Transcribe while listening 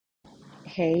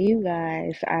Hey, you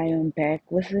guys, I am back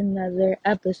with another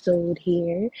episode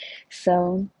here.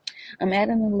 So, I'm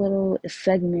adding a little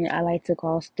segment I like to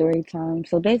call story time.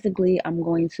 So, basically, I'm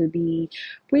going to be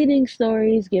reading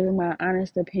stories, giving my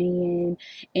honest opinion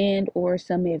and or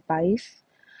some advice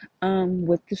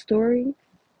with the story.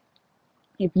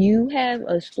 If you have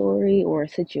a story or a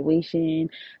situation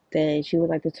that you would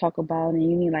like to talk about and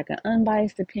you need like an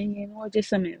unbiased opinion or just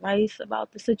some advice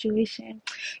about the situation,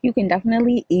 you can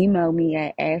definitely email me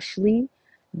at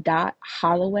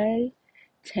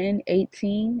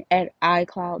ashley.holloway1018 at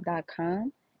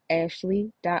icloud.com.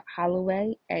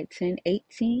 Ashley.holloway at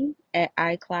 1018 at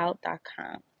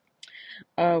icloud.com.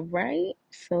 All right,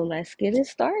 so let's get it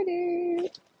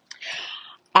started.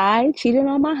 I cheated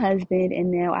on my husband and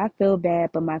now I feel bad,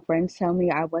 but my friends tell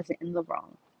me I wasn't in the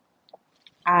wrong.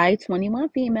 I, 21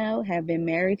 female, have been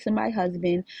married to my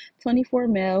husband, 24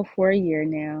 male, for a year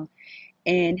now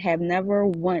and have never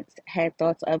once had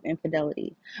thoughts of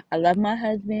infidelity. I love my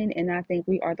husband and I think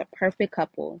we are the perfect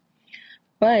couple,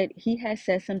 but he has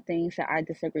said some things that I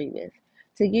disagree with.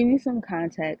 To give you some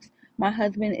context, my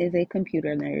husband is a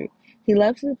computer nerd. He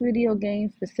loves his video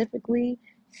games, specifically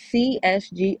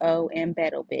CSGO and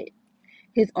BattleBit.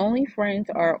 His only friends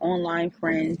are online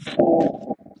friends.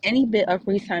 Any bit of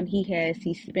free time he has,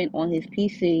 he spent on his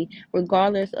PC,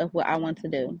 regardless of what I want to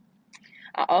do.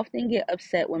 I often get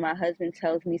upset when my husband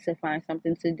tells me to find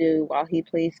something to do while he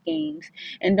plays games.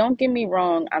 And don't get me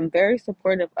wrong, I'm very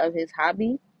supportive of his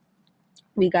hobby.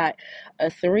 We got a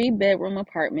 3 bedroom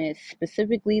apartment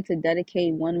specifically to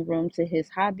dedicate one room to his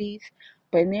hobbies,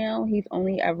 but now he's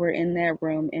only ever in that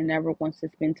room and never wants to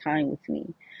spend time with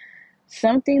me.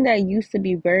 Something that used to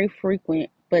be very frequent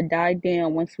but died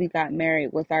down once we got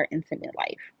married was our intimate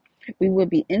life. We would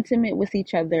be intimate with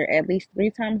each other at least 3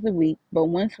 times a week, but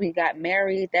once we got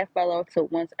married, that fell off to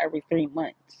once every 3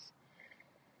 months.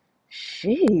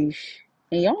 Sheesh.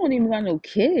 And y'all don't even got no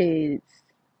kids.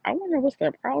 I wonder what's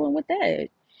the problem with that.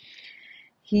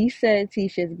 He said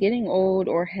Tisha's getting old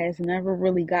or has never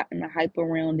really gotten the hype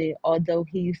around it, although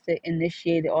he used to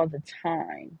initiate it all the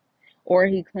time. Or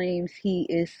he claims he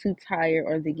is too tired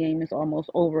or the game is almost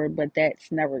over, but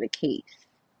that's never the case.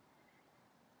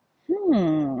 I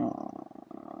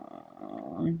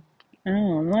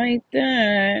don't like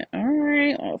that.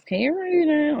 Alright, let's keep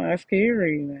reading. Let's keep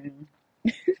reading.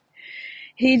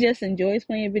 He just enjoys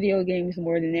playing video games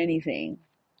more than anything.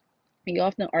 We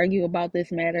often argue about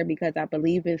this matter because I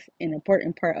believe it's an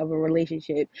important part of a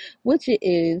relationship, which it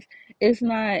is. It's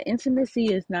not, intimacy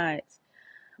is not,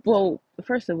 well,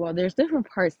 first of all, there's different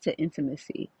parts to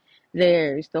intimacy.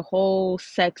 There's the whole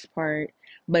sex part,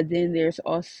 but then there's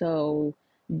also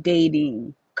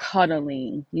dating,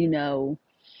 cuddling,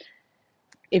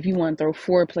 if you want to throw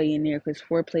foreplay in there, because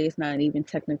foreplay is not even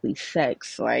technically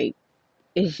sex. Like,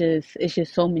 it's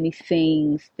just so many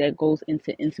things that goes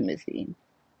into intimacy.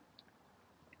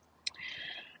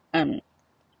 Um,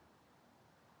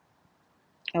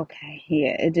 Okay,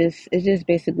 yeah, it's just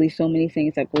basically so many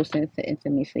things that goes into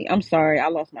intimacy. I'm sorry, I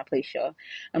lost my place, y'all.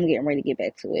 I'm getting ready to get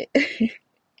back to it.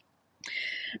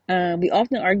 We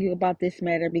often argue about this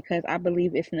matter because I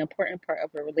believe it's an important part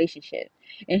of a relationship.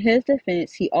 In his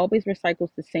defense, he always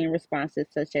recycles the same responses,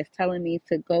 such as telling me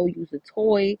to go use a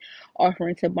toy,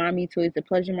 offering to buy me toys to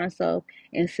pleasure myself,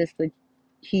 insists that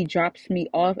he drops me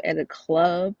off at a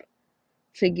club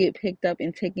to get picked up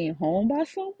and taken home by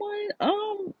someone.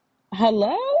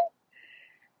 Hello?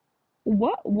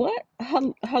 What?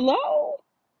 Hello?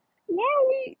 Why are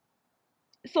we?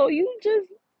 So you just,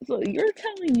 so you're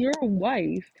telling your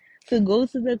wife to go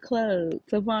to the club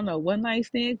to find a one night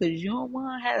stand because you don't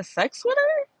want to have sex with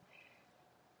her?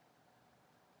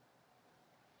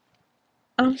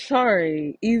 I'm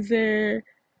sorry. Either,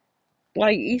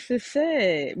 like Issa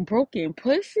said, broken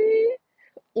pussy,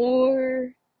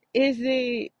 or is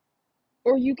it,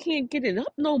 or you can't get it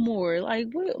up no more? Like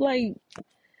what? Like,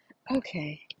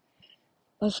 okay,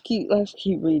 let's keep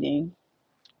reading.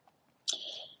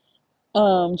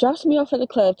 Drops me off at the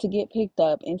club to get picked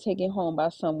up and taken home by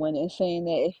someone and saying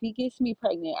that if he gets me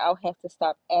pregnant, I'll have to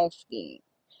stop asking.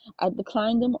 I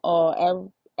decline them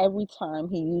all every time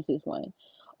he uses one.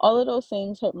 All of those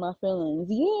things hurt my feelings.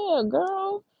 Yeah,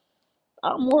 girl,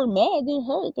 I'm more mad than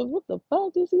hurt because what the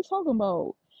fuck is he talking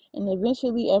about? And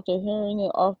eventually, after hearing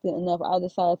it often enough, I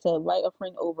decided to invite a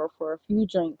friend over for a few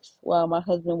drinks while my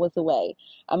husband was away.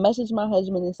 I messaged my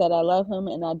husband and said I love him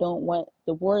and I don't want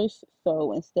divorce,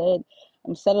 so instead,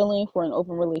 I'm settling for an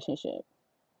open relationship.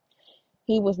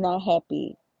 He was not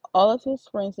happy. All of his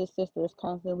friends and sisters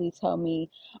constantly tell me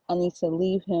I need to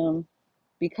leave him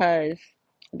because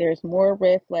There's more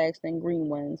red flags than green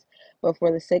ones, but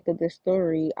for the sake of this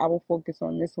story, I will focus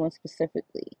on this one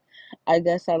specifically. I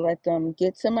guess I let them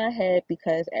get to my head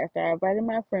because after I invited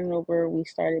my friend over, we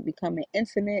started becoming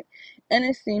intimate, and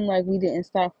it seemed like we didn't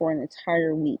stop for an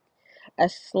entire week. I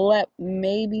slept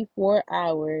maybe 4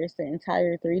 hours the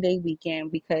entire 3 day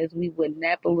weekend because we would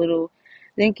nap a little,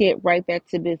 then get right back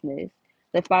to business.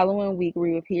 The following week,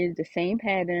 we repeated the same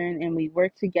pattern and we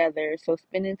worked together, so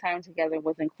spending time together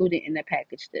was included in the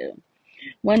package deal.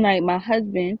 One night, my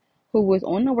husband, who was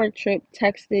on a work trip,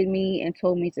 texted me and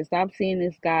told me to stop seeing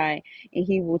this guy and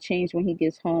he will change when he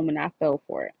gets home, and I fell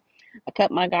for it. I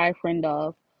cut my guy friend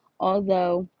off.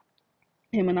 Although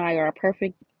him and I are a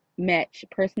perfect match,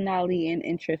 personality and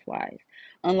interest wise.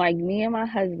 Unlike me and my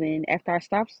husband, after I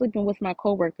stopped sleeping with my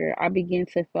coworker, I began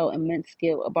to feel immense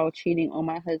guilt about cheating on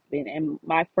my husband, and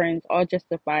my friends all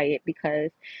justify it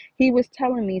because he was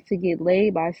telling me to get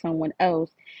laid by someone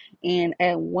else, and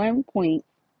at one point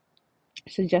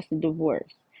suggested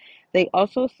divorce. They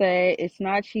also said it's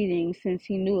not cheating since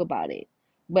he knew about it.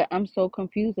 But I'm so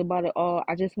confused about it all.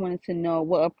 I just wanted to know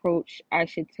what approach I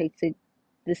should take to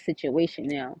this situation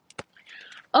now.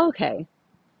 Okay,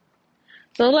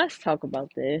 so let's talk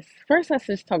about this. First, let's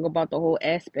just talk about the whole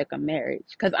aspect of marriage.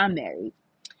 Because I'm married.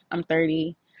 I'm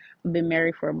 30. I've been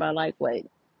married for about like what,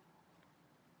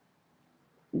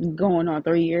 going on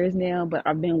 3 years now. But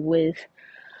I've been with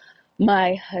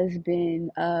my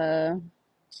husband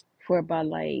for about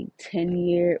like 10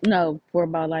 years. No, for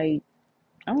about like,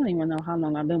 I don't even know how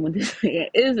long I've been with this man.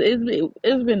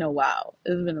 It's been a while.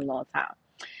 It's been a long time.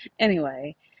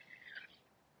 Anyway,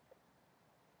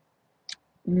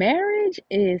 marriage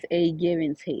is a give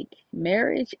and take.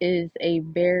 Marriage is a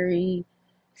very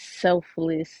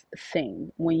selfless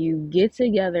thing. When you get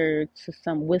together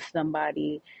with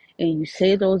somebody and you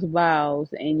say those vows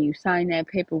and you sign that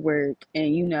paperwork,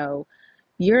 and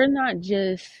you're not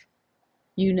just,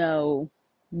 you know,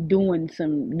 doing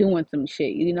some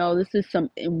shit. This is some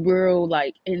real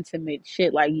like intimate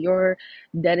shit. Like you're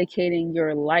dedicating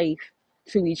your life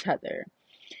to each other.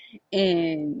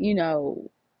 And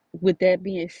with that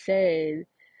being said,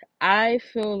 I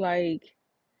feel like,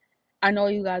 I know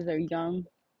you guys are young.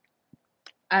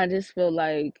 I just feel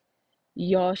like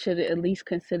y'all should at least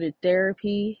consider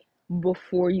therapy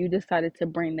before you decided to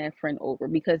bring that friend over,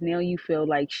 because now you feel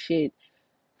like shit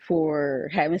for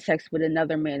having sex with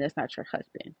another man that's not your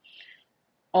husband.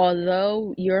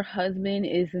 Although your husband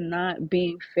is not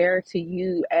being fair to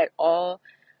you at all,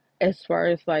 as far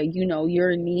as like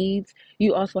your needs,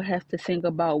 you also have to think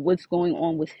about what's going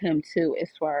on with him too,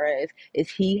 as far as, is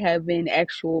he having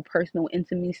actual personal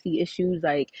intimacy issues,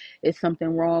 like is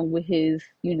something wrong with his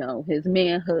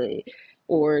manhood,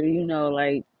 or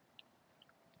like,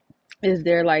 is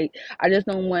there like, I just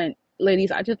don't want, ladies,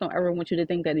 I just don't ever want you to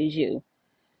think that is you,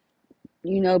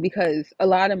 because a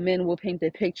lot of men will paint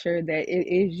the picture that it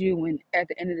is you, and at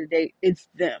the end of the day it's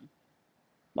them.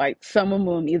 Like some of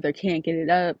them either can't get it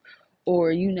up,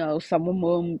 or some of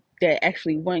them that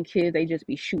actually want kids, they just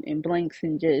be shooting blanks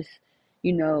and just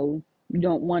you know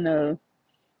don't want to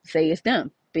say it's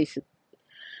them, basically.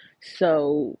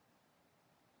 So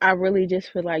I really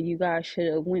just feel like you guys should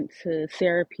have went to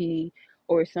therapy,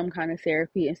 or some kind of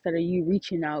therapy, instead of you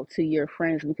reaching out to your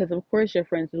friends, because of course your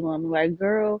friends are going to be like,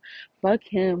 girl, fuck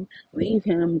him, leave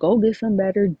him, go get some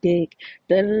better dick,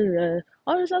 da da da,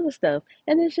 all this other stuff.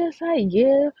 And it's just like,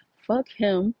 yeah, fuck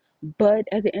him, but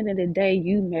at the end of the day,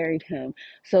 you married him.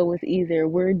 So it's either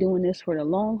we're doing this for the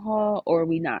long haul or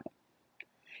we not.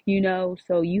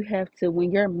 So you have to,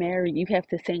 when you're married, you have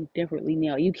to think differently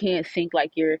now. You can't think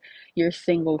like you're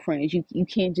single friends. You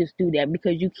can't just do that,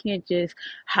 because you can't just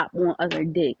hop on other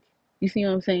dick. You see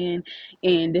what I'm saying?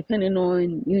 And depending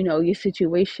on your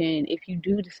situation, if you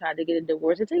do decide to get a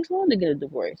divorce, it takes long to get a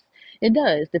divorce. It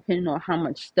does, depending on how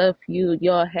much stuff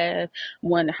y'all have,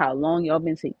 how long y'all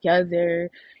been together.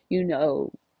 you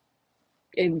know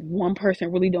if one person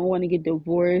really don't want to get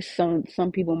divorced, some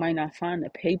people might not sign the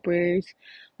papers.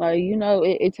 Like,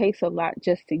 it takes a lot,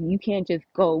 just to, you can't just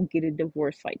go get a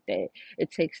divorce like that.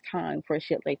 It takes time for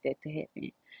shit like that to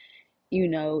happen.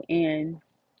 And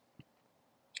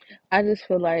I just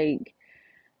feel like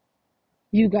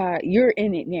you're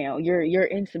in it now. You're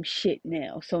in some shit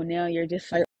now. So now you're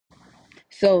just like,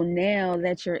 so now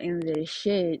that you're in this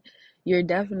shit, you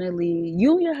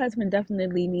and your husband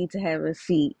definitely need to have a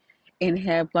seat and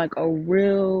have like a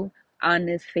real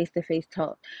honest face to face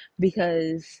talk,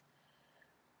 because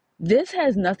this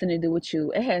has nothing to do with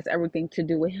you. It has everything to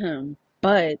do with him.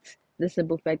 But the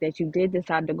simple fact that you did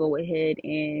decide to go ahead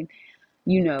and,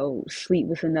 sleep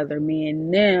with another man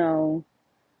now,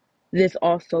 this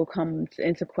also comes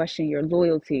into question your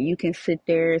loyalty. You can sit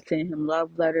there, send him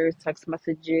love letters, text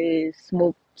messages,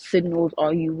 smoke signals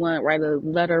all you want, write a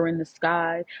letter in the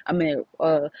sky.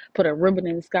 Put a ribbon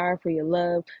in the sky for your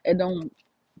love. It don't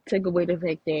take away the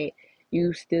fact that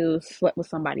you still slept with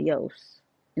somebody else.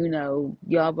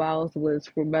 Y'all vows was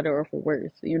for better or for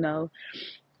worse.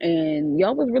 And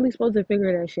y'all was really supposed to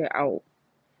figure that shit out.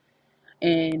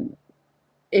 And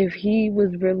if he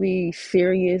was really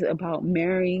serious about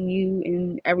marrying you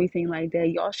and everything like that,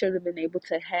 y'all should have been able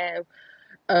to have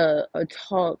a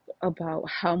talk about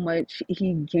how much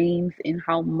he gains and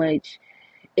how much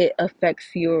it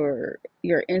affects your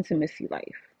intimacy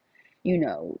life. You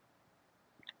know,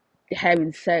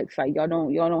 having sex, like y'all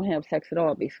don't have sex at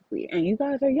all basically. And you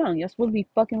guys are young. You're supposed to be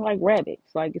fucking like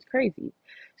rabbits. Like it's crazy.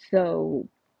 So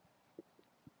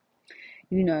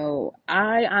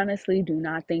I honestly do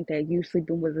not think that you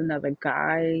sleeping with another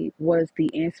guy was the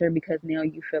answer, because now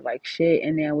you feel like shit,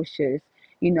 and now it's just,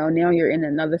 now you're in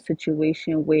another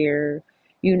situation where,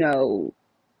 you know,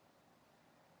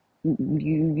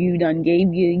 you done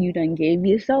gave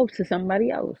yourself to somebody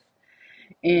else.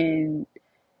 And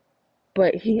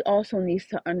but he also needs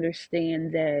to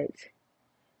understand that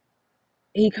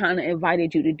he kind of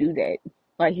invited you to do that.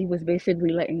 Like he was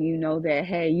basically letting you know that,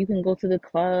 hey, you can go to the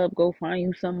club, go find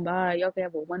you somebody, y'all can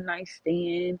have a one night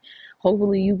stand.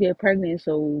 Hopefully you get pregnant,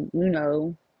 so we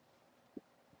don't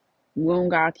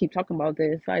gotta keep talking about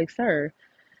this. Like, sir,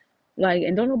 like,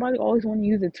 and don't nobody always want to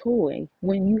use a toy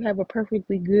when you have a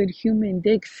perfectly good human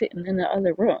dick sitting in the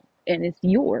other room and it's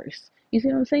yours. You see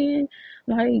what I'm saying?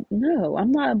 Like, no,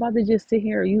 I'm not about to just sit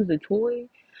here and use a toy.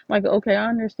 Like, okay, I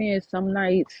understand some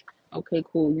nights, okay,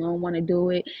 cool, you don't want to do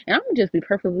it. And I'm gonna just be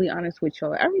perfectly honest with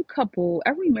y'all. Every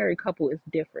married couple is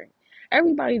different.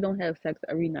 Everybody don't have sex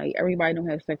every night. Everybody don't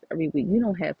have sex every week. You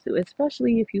don't have to,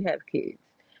 especially if you have kids.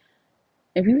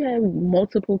 If you have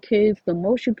multiple kids, the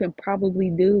most you can probably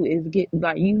do is get,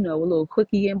 like, a little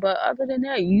quickie in. But other than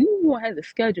that, you won't have to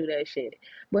schedule that shit.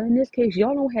 But in this case,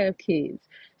 y'all don't have kids.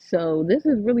 So this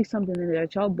is really something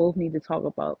that y'all both need to talk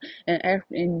about.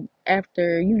 And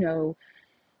after,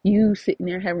 you sitting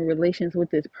there having relations with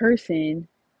this person,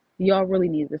 y'all really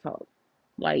need to talk.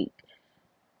 Like,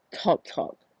 talk.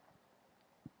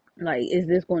 Like, is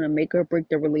this going to make or break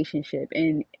the relationship?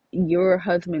 And your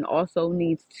husband also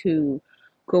needs to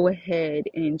go ahead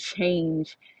and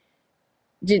just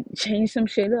change some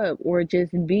shit up, or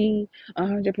just be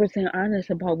 100% honest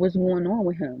about what's going on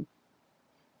with him,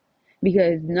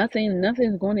 because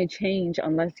nothing's going to change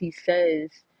unless he says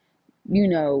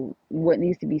what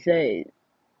needs to be said.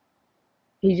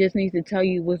 He just needs to tell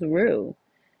you what's real.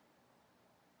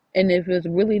 And if it's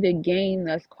really the game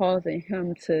that's causing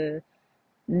him to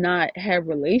not have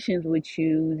relations with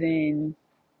you, then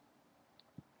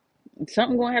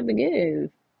something gonna have to give.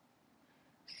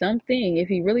 Something. If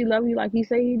he really love you like he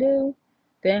say he do,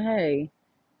 then hey,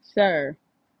 sir,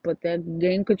 put that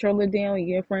game controller down.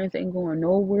 Your friends ain't going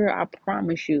nowhere. I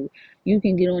promise you. You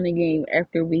can get on the game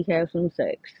after we have some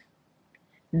sex.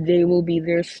 They will be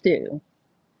there still.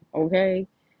 Okay?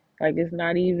 Like, it's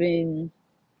not even.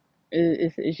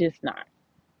 It's just not.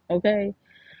 Okay?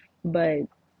 But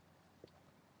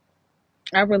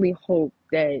I really hope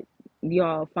that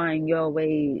y'all find your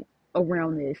way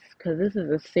around this, because this is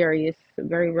a serious,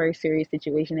 very, very serious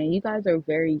situation, and you guys are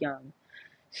very young,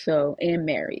 so, and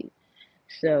married.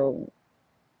 So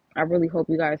I really hope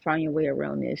you guys find your way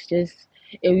around this. Just,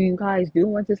 if you guys do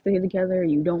want to stay together,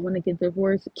 you don't want to get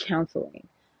divorced, counseling.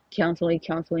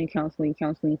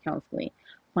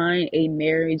 Find a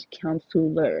marriage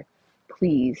counselor,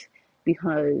 please,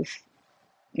 because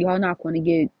y'all not going to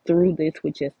get through this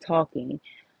with just talking.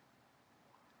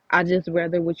 I just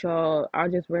rather y'all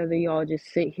just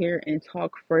sit here and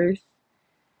talk first,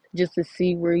 just to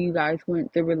see where you guys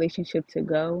want the relationship to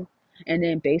go. And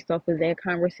then based off of that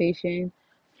conversation,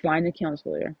 find a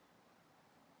counselor.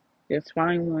 Just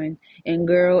find one. And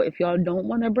girl, if y'all don't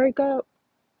want to break up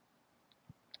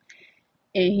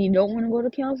and he don't want to go to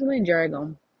counseling, drag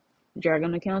him. Drag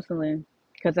him to counseling.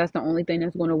 Because that's the only thing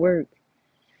that's going to work.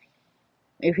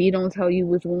 If he don't tell you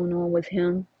what's going on with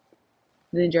him,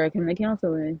 then drag him to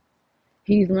counseling.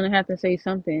 He's going to have to say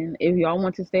something. If y'all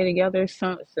want to stay together,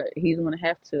 he's going to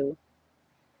have to.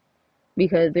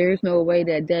 Because there's no way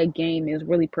that game is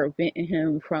really preventing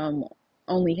him from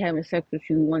only having sex with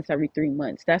you once every 3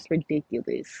 months. That's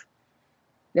ridiculous.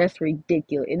 That's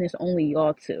ridiculous. And it's only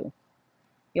y'all two.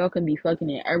 Y'all can be fucking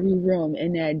in every room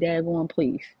in that daggone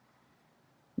place.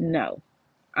 No,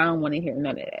 I don't want to hear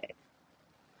none of that.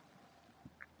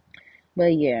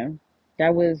 But yeah,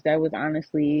 that was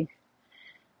honestly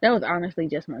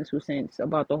just my 2 cents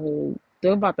about the whole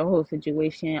about the whole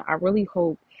situation. I really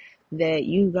hope that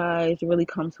you guys really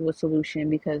come to a solution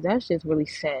because that's just really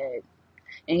sad.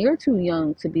 And you're too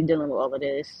young to be dealing with all of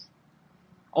this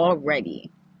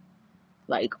already.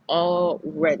 Like,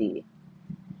 already.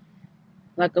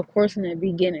 Like, of course, in the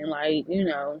beginning, like,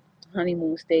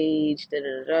 honeymoon stage, da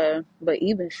da da. But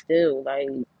even still, like,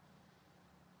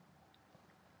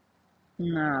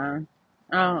 nah.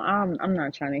 I'm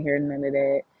not trying to hear none of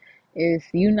that. If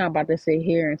you not about to sit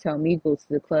here and tell me go to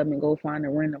the club and go find a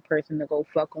random person to go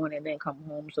fuck on and then come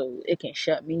home so it can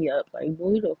shut me up. Like,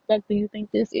 boy, who the fuck do you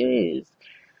think this is?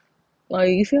 Like,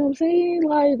 you see what I'm saying?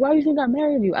 Like, why do you think I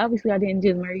married you? Obviously, I didn't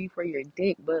just marry you for your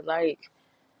dick, but like,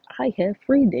 I have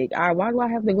free dick. Why do I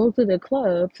have to go to the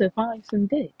club to find some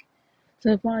dick?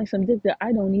 To find some dick that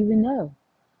I don't even know?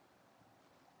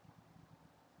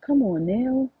 Come on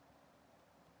now.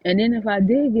 And then if I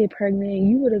did get pregnant,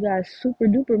 you would have got super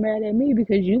duper mad at me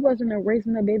because you wasn't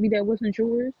raising a baby that wasn't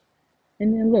yours.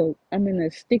 And then look, I'm in a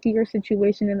stickier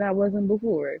situation than I wasn't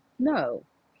before. No.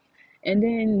 And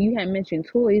then you had mentioned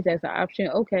toys as an option.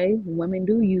 Okay, women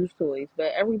do use toys,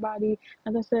 but everybody,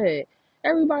 like I said,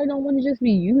 everybody don't want to just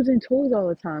be using toys all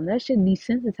the time. That shit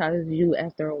desensitizes you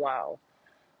after a while.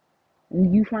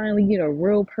 You finally get a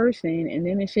real person, and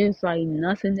then it's just like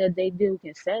nothing that they do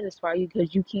can satisfy you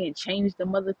because you can't change the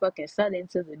motherfucking setting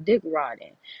to the dick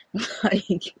rotting.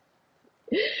 Like,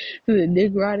 the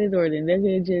dick rotted or the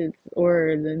nigga just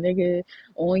or the nigga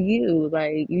on you.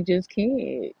 Like, you just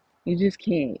can't. You just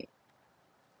can't.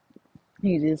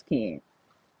 You just can't.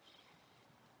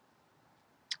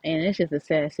 And it's just a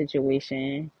sad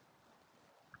situation.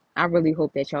 I really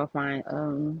hope that y'all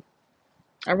find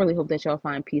I really hope that y'all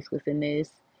find peace within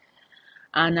this.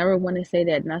 I never want to say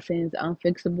that nothing's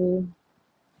unfixable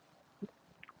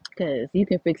because you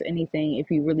can fix anything if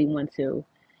you really want to.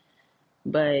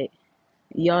 But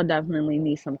y'all definitely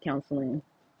need some counseling.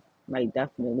 Like,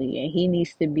 definitely. And he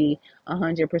needs to be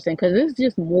 100% because it's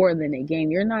just more than a game.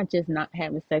 You're not just not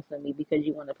having sex with me because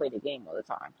you want to play the game all the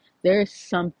time. There's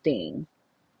something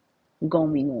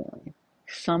going on.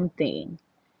 Something.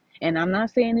 And I'm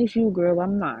not saying it's you, girl.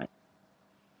 I'm not.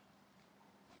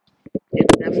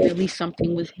 It's definitely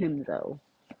something with him, though.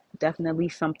 Definitely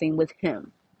something with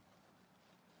him.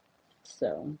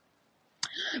 So,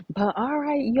 but all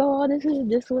right, y'all.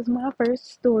 This was my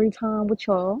first story time with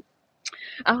y'all.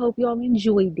 I hope y'all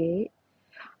enjoyed it.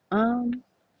 Um,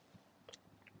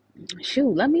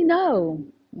 Shoot, let me know.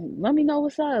 Let me know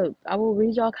what's up. I will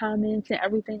read y'all comments and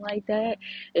everything like that.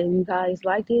 If you guys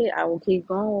like it, I will keep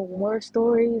going with more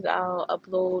stories. I'll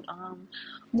upload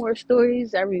more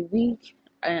stories every week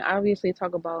and obviously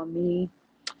talk about me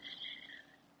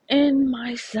and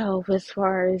myself as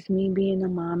far as me being a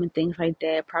mom and things like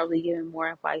that. Probably giving more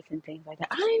advice and things like that.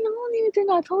 I don't even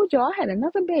think I told y'all I had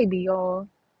another baby, y'all.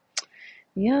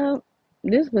 Yup.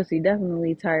 This pussy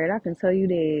definitely tired. I can tell you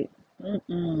that.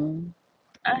 Mm-mm.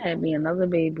 I had me another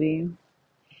baby.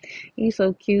 He's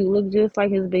so cute, look just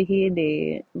like his big head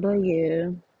dad. But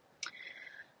yeah,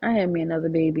 I had me another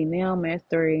baby. Now I'm at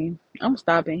 3. I'm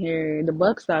stopping here. The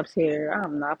buck stops here.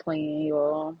 I'm not playing,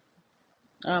 y'all.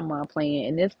 I'm not playing.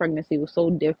 And this pregnancy was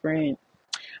so different.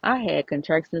 I had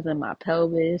contractions in my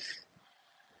pelvis.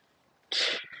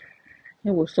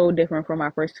 It was so different from my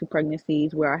first 2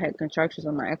 pregnancies where I had contractions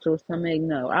on my actual stomach.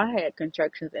 No, I had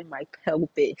contractions in my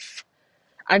pelvis.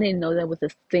 I didn't know that was a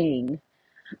thing.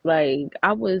 Like,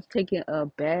 I was taking a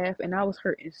bath and I was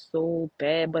hurting so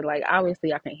bad, but like,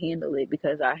 obviously I can handle it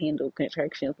because I handled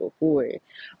contractions before.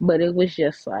 But it was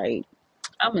just like,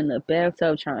 I'm in the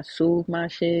bathtub trying to soothe my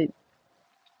shit.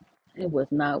 It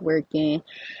was not working.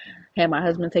 Had my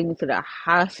husband take me to the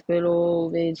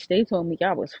hospital, bitch. They told me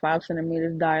I was 5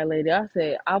 centimeters dilated. I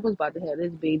said I was about to have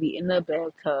this baby in the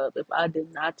bathtub if I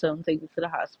did not tell him to take me to the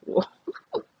hospital.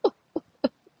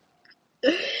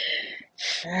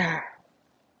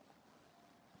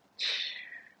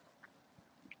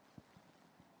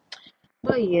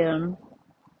 But yeah,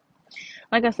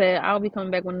 like I said, I'll be coming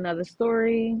back with another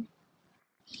story.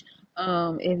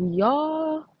 If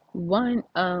y'all want,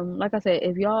 like I said,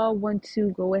 if y'all want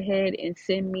to go ahead and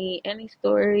send me any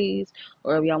stories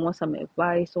or if y'all want some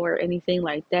advice or anything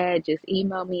like that, just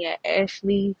email me at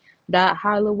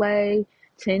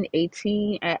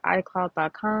ashley.holloway1018 at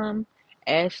icloud.com.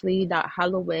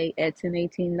 Ashley.holloway at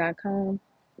 1018.com.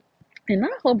 And I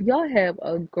hope y'all have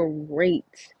a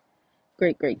great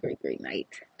night.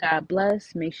 God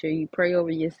bless. Make sure you pray over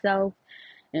yourself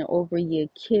and over your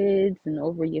kids and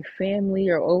over your family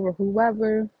or over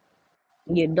whoever,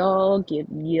 your dog,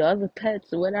 your other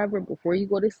pets or whatever before you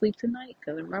go to sleep tonight.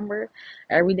 Because remember,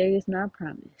 every day is not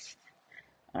promised.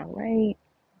 All right.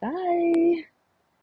 Bye.